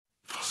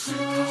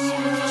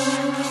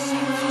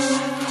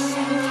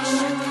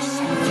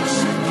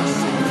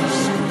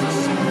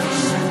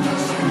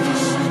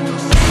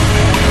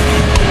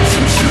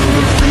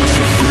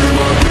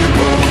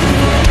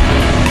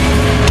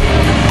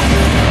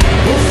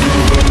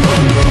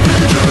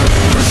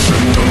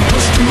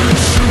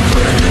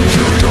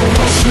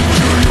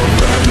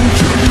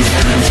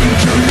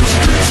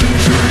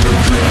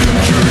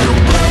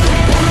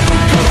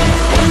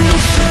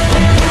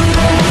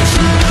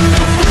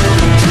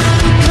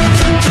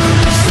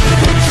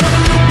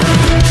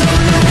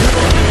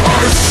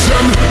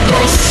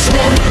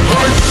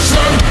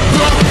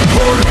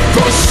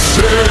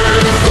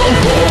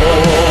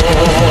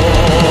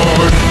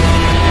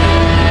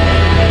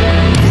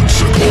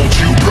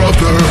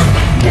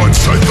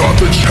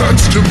The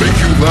chance to make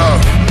you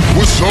laugh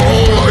was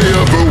all I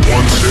ever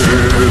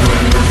wanted.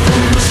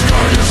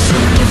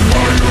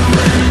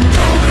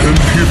 And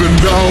even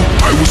now,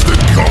 I wish that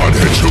God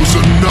had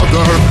chosen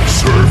another.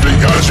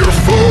 Serving as your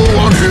foe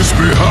on his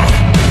behalf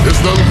is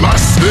the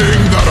last thing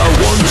that I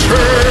wanted.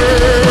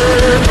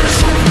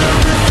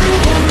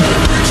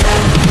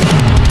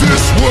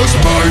 This was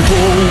my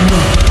home.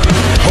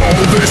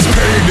 All this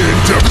pain and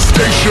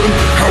devastation,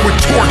 how it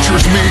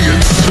tortures me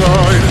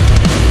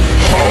inside.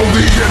 All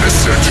the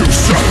innocent who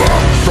suffer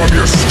from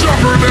your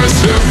stubbornness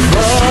and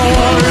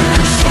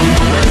pride.